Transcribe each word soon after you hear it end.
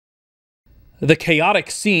The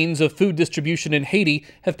chaotic scenes of food distribution in Haiti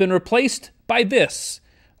have been replaced by this: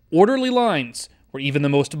 orderly lines where even the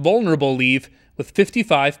most vulnerable leave with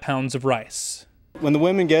 55 pounds of rice. When the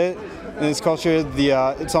women get it in this culture,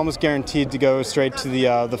 it's almost guaranteed to go straight to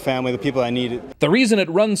the family, the people that need it. The reason it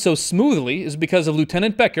runs so smoothly is because of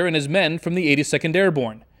Lieutenant Becker and his men from the 82nd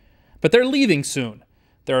Airborne. But they're leaving soon.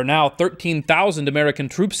 There are now 13,000 American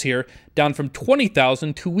troops here, down from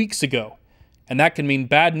 20,000 2 weeks ago. And that can mean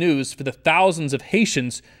bad news for the thousands of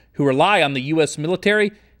Haitians who rely on the U.S.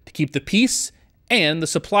 military to keep the peace and the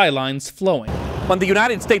supply lines flowing. When the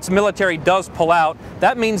United States military does pull out,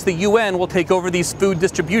 that means the UN will take over these food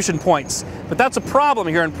distribution points. But that's a problem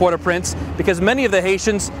here in Port-au-Prince because many of the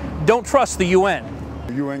Haitians don't trust the UN.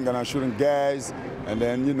 The UN gonna shoot them gas and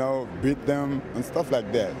then, beat them and stuff like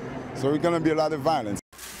that. So it's gonna be a lot of violence.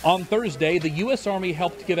 On Thursday, the U.S. Army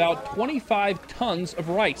helped give out 25 tons of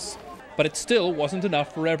rice, but it still wasn't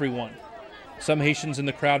enough for everyone. Some Haitians in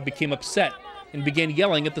the crowd became upset and began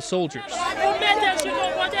yelling at the soldiers.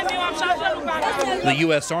 The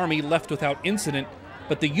U.S. Army left without incident,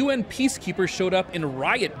 but the UN peacekeepers showed up in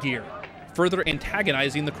riot gear, further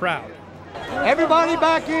antagonizing the crowd. Everybody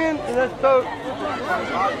back in. Let's vote.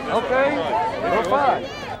 Okay, we're fine.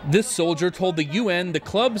 This soldier told the UN the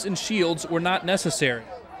clubs and shields were not necessary.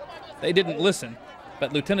 They didn't listen,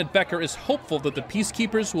 but Lieutenant Becker is hopeful that the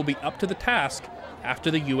peacekeepers will be up to the task after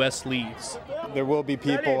the U.S. leaves. There will be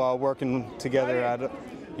people working together at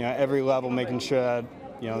every level, making sure that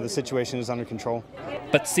the situation is under control.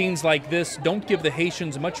 But scenes like this don't give the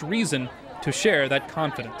Haitians much reason to share that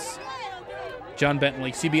confidence. John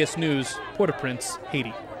Bentley, CBS News, Port-au-Prince,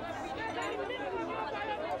 Haiti.